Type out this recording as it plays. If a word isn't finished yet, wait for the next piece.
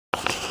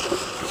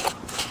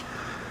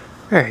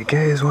Alright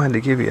guys, wanted to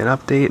give you an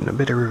update and a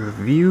bit of a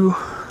review.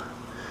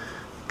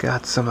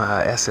 Got some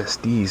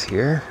SSDs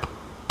here.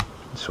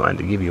 Just wanted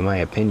to give you my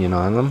opinion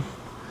on them.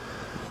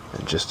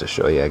 And just to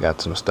show you, I got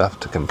some stuff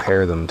to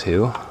compare them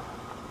to.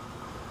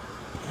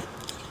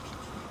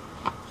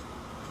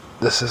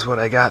 This is what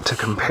I got to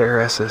compare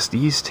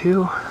SSDs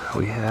to.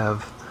 We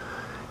have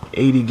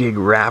 80 gig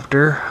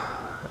Raptor.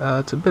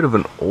 It's a bit of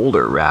an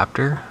older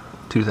Raptor.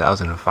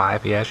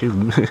 2005, yeah, she's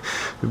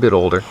a bit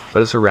older,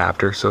 but it's a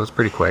Raptor, so it's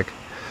pretty quick.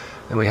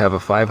 Then we have a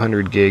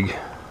 500 gig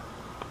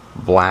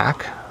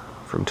black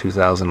from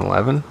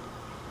 2011,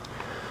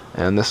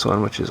 and this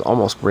one, which is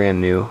almost brand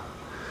new,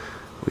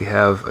 we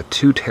have a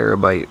 2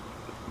 terabyte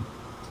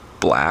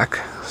black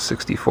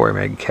 64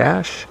 meg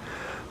cache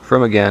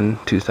from, again,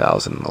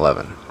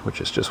 2011,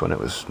 which is just when it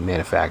was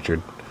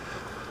manufactured.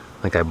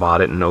 I think I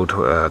bought it in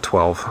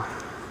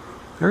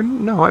 12, or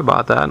no, I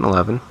bought that in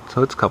 11,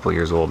 so it's a couple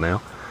years old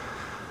now.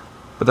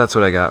 But that's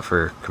what I got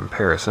for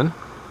comparison.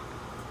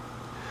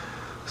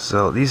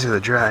 So these are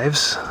the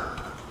drives.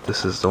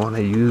 This is the one I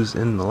use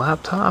in the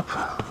laptop.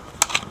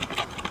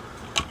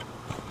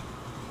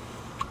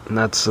 And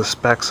that's the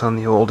specs on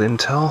the old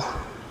Intel.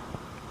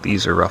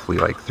 These are roughly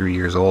like 3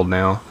 years old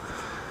now.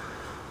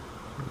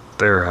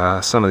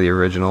 They're some of the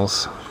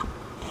originals.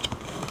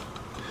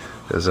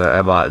 Because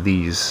I bought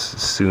these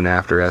soon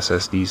after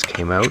SSDs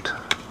came out.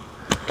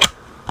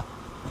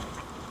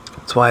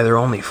 That's why they're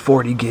only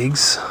 40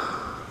 gigs.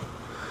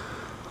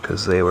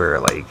 Because they were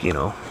like, you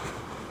know,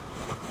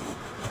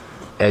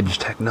 edge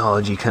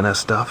technology kind of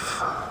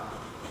stuff.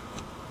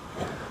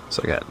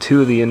 So I got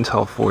 2 of the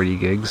Intel 40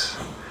 gigs,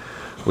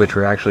 which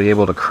were actually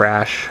able to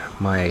crash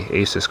my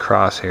Asus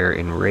Crosshair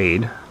in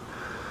RAID.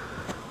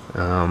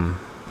 Come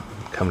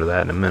to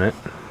that in a minute.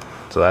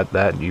 So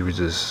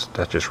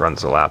that just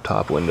runs the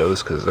laptop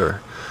Windows because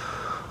they're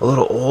a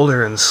little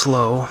older and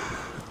slow.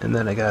 And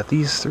then I got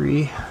these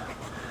 3,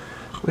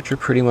 which are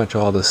pretty much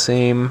all the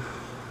same.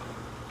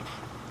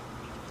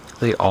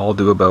 They all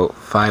do about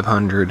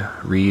 500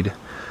 read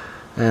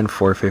and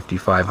 450,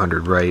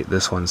 500 write.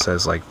 This one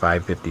says like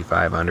 550,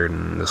 500,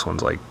 and this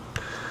one's like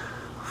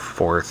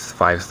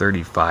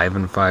 535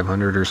 and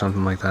 500 or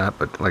something like that.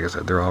 But like I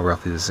said, they're all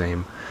roughly the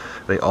same.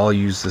 They all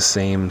use the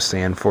same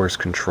sandforce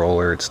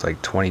controller. It's like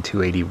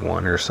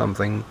 2281 or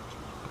something.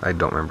 I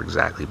don't remember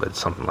exactly, but it's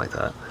something like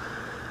that.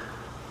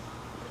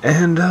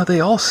 And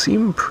they all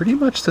seem pretty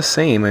much the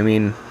same. I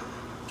mean,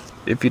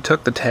 if you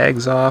took the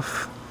tags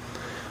off,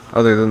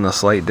 other than the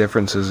slight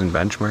differences in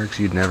benchmarks,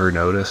 you'd never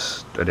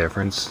notice a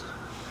difference.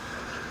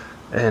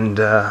 And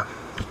I've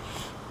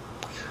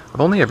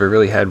only ever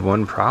really had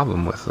one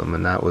problem with them,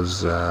 and that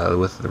was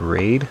with the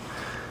RAID.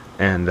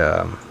 And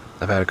I've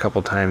had a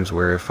couple times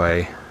where if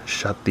I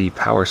shut the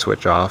power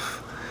switch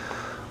off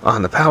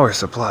on the power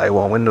supply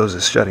while Windows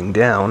is shutting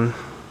down,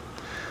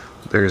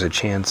 there's a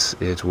chance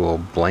it will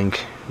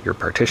blank your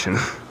partition.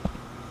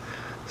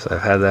 So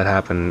I've had that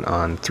happen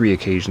on 3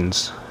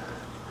 occasions.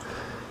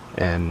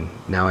 And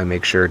now I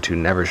make sure to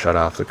never shut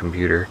off the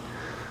computer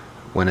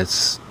when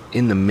it's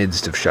in the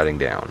midst of shutting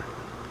down.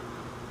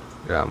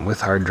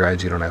 With hard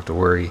drives you don't have to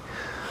worry,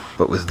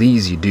 but with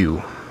these you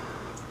do.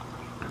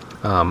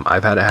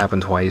 I've had it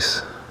happen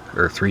twice,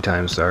 or 3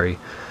 times, sorry,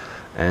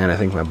 and I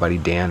think my buddy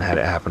Dan had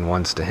it happen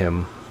once to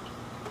him.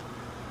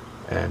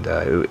 And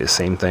it was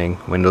same thing.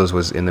 Windows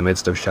was in the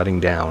midst of shutting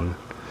down,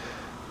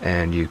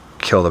 and you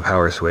kill the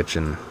power switch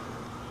and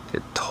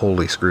it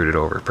totally screwed it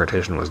over.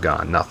 Partition was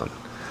gone, nothing.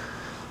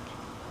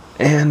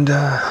 And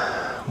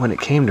when it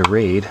came to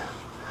RAID,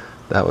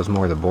 that was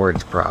more the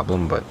board's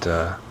problem,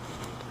 but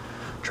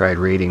tried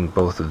raiding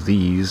both of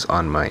these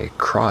on my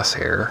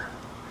Crosshair,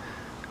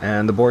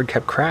 and the board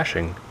kept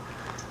crashing.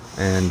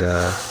 And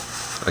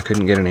I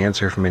couldn't get an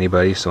answer from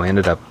anybody, so I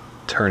ended up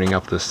turning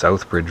up the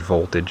Southbridge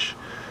voltage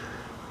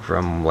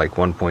from like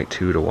 1.2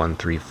 to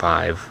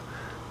 135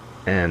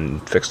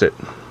 and fixed it.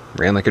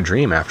 Ran like a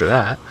dream after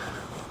that.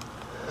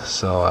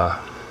 So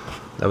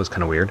that was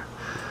kind of weird.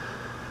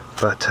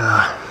 But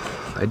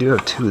I do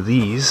have 2 of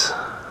these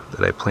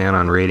that I plan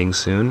on raiding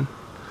soon.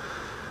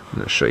 I'm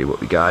going to show you what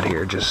we got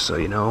here, just so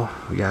you know.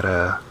 We got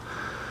a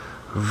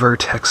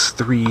Vertex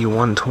 3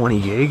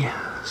 120 gig,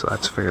 so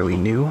that's fairly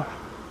new.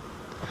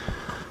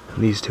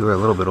 And these 2 are a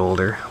little bit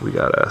older. We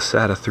got a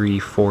SATA 3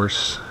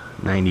 Force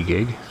 90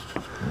 gig.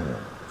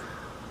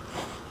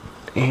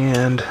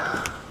 And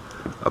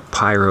a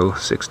Pyro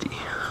 60.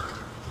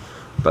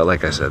 But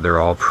like I said, they're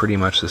all pretty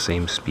much the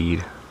same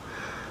speed.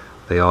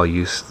 They all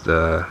use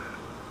the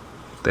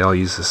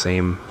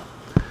same.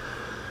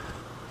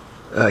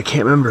 I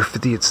can't remember if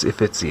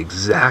it's the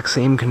exact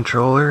same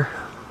controller.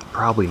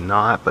 Probably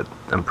not, but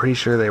I'm pretty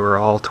sure they were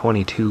all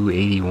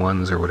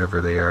 2281s or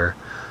whatever they are.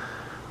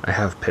 I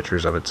have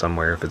pictures of it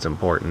somewhere if it's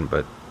important,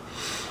 but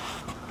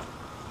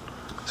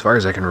as far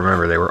as I can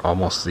remember, they were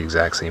almost the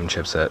exact same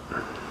chipset.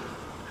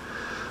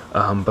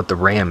 But the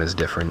RAM is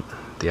different.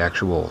 The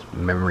actual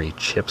memory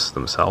chips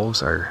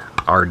themselves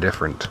are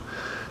different,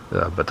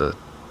 but the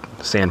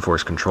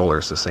sandforce controller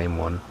is the same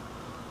one.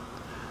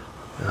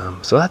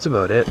 So that's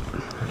about it.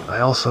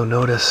 I also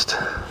noticed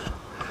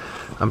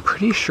I'm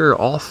pretty sure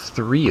all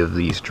three of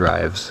these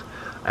drives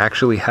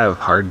actually have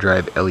hard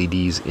drive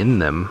LEDs in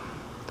them,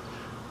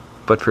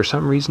 but for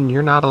some reason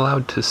you're not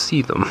allowed to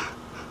see them.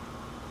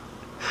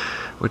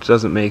 Which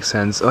doesn't make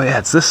sense. Oh yeah,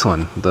 it's this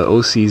one, the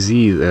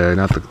OCZ,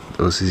 not the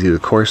OCZ, the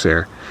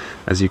Corsair.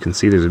 As you can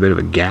see, there's a bit of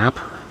a gap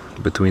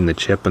between the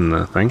chip and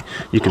the thing.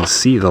 You can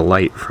see the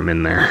light from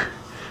in there,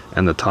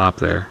 and the top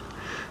there.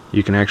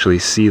 You can actually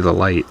see the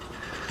light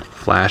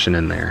flashing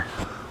in there.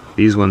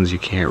 These ones you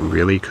can't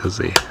really, because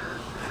they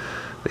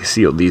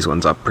sealed these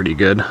ones up pretty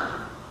good.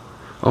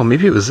 Oh,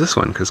 maybe it was this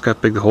one, because it's got a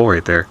big hole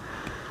right there.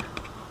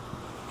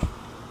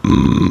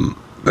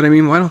 But I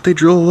mean, why don't they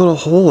drill a little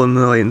hole in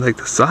the like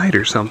the side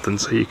or something,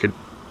 so you could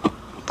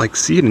like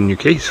see it in your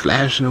case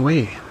flashing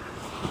away?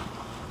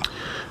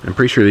 I'm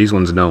pretty sure these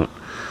ones don't.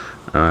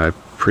 I'm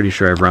pretty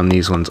sure I've run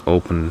these ones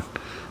open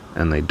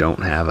and they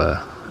don't have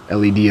a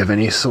LED of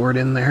any sort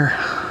in there.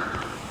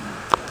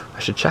 I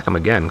should check them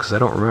again because I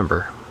don't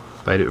remember.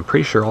 But I'm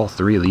pretty sure all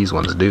three of these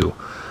ones do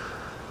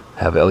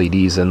have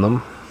LEDs in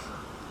them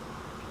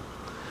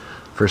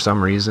for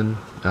some reason.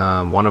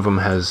 One of them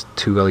has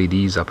two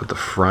LEDs up at the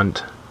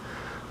front.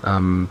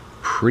 I'm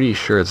pretty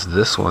sure it's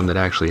this one that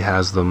actually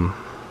has them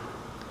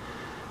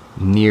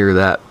near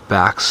that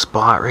back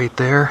spot right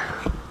there.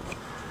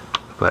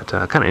 But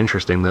kind of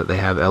interesting that they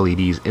have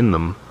LEDs in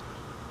them,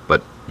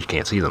 but you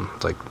can't see them.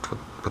 It's like,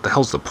 what the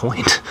hell's the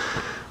point?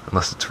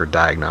 Unless it's for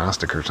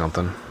diagnostic or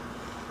something.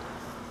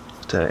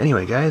 But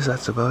anyway, guys,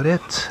 that's about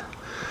it.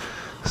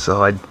 So,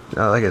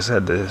 like I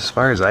said, as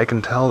far as I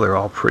can tell, they're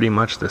all pretty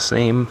much the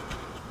same.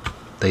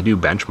 They do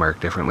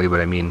benchmark differently,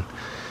 but I mean,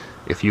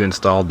 if you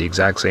installed the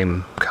exact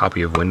same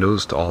copy of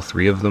Windows to all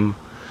three of them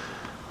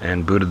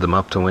and booted them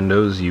up to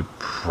Windows, you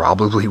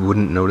probably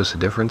wouldn't notice a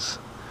difference.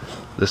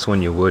 This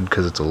one you would,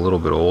 because it's a little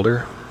bit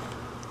older.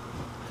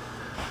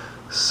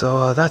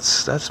 So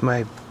that's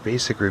my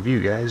basic review,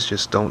 guys.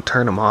 Just don't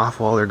turn them off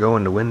while they're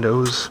going to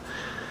Windows.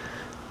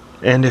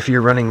 And if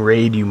you're running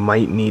RAID, you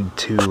might need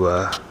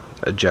to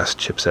adjust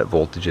chipset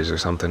voltages or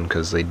something,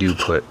 because they do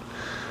put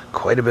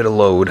quite a bit of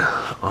load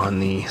on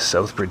the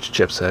Southbridge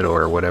chipset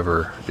or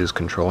whatever is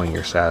controlling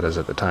your SATAs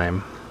at the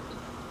time.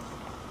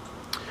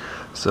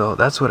 So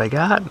that's what I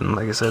got, and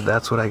like I said,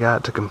 that's what I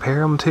got to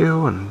compare them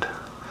to, and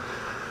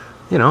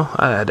you know,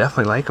 I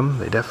definitely like them.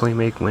 They definitely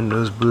make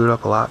Windows boot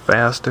up a lot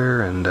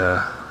faster, and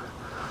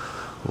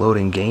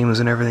loading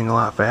games and everything a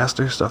lot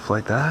faster, stuff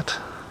like that.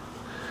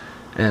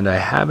 And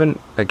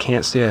I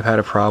can't say I've had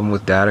a problem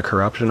with data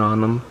corruption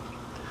on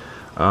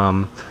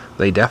them.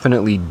 They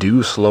definitely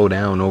do slow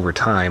down over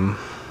time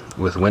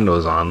with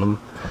Windows on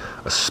them,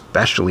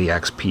 especially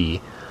XP.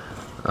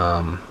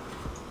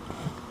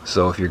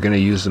 So if you're going to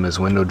use them as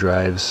Windows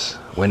drives,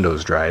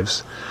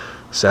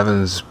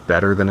 7's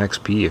better than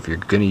XP. If you're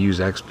going to use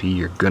XP,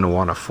 you're going to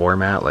want to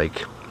format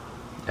like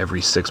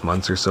every 6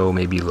 months or so,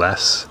 maybe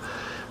less,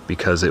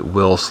 because it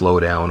will slow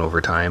down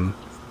over time.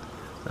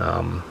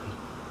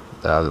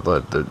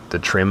 The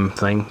trim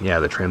thing, yeah,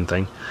 the trim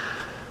thing.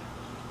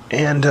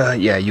 And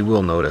yeah, you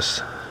will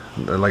notice.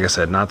 Like I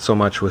said, not so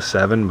much with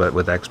 7, but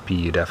with XP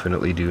you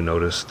definitely do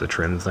notice the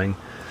trim thing.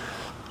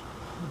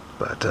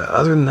 But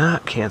other than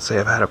that, can't say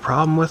I've had a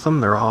problem with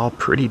them. They're all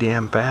pretty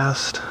damn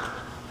fast.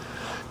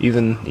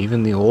 Even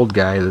the old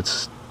guy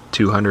that's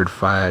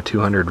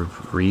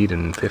 200 read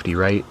and 50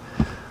 write,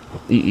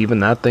 even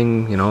that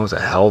thing, you know, is a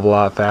hell of a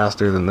lot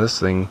faster than this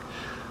thing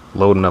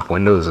loading up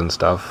Windows and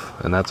stuff,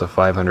 and that's a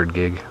 500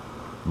 gig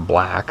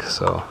black,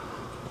 so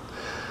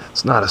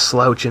it's not a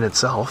slouch in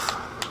itself.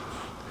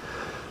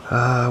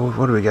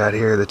 What do we got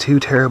here? The 2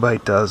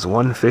 terabyte does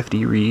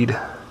 150 read.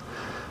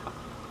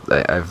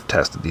 I've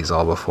tested these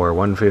all before.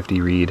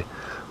 150 read,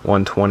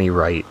 120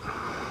 write.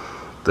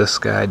 This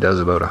guy does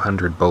about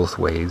 100 both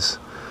ways.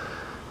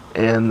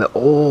 And the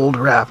old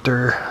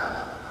Raptor,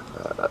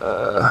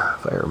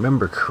 if I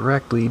remember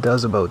correctly,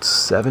 does about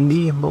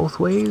 70 both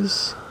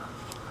ways.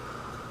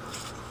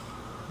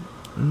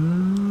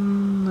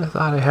 I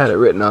thought I had it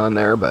written on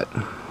there, but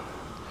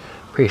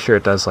pretty sure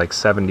it does like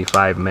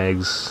 75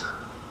 megs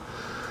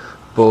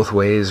both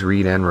ways,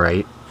 read and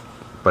write,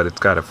 but it's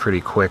got a pretty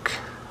quick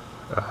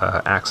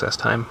access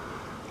time.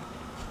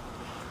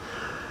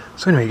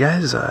 So anyway,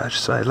 guys,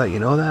 just so I'd let you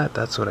know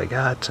that's what I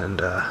got,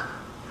 and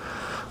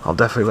I'll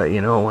definitely let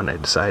you know when I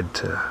decide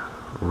to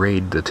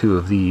raid the 2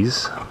 of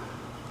these,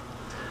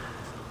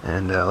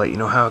 and let you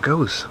know how it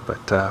goes.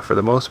 But for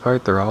the most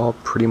part, they're all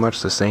pretty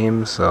much the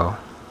same, so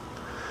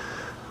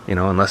you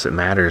know, unless it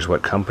matters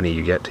what company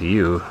you get to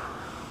you,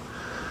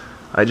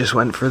 I just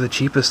went for the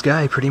cheapest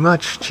guy, pretty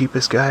much.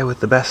 Cheapest guy with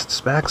the best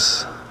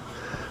specs.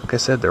 Like I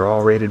said, they're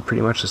all rated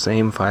pretty much the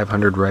same,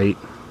 500 write,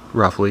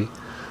 roughly.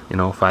 You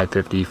know,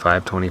 550,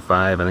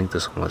 525, I think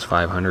this one was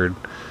 500.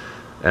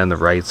 And the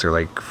writes are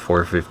like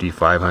 450,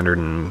 500,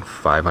 and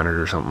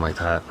 500 or something like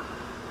that.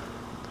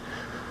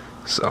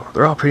 So,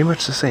 they're all pretty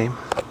much the same.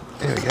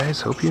 Anyway,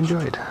 guys, hope you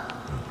enjoyed.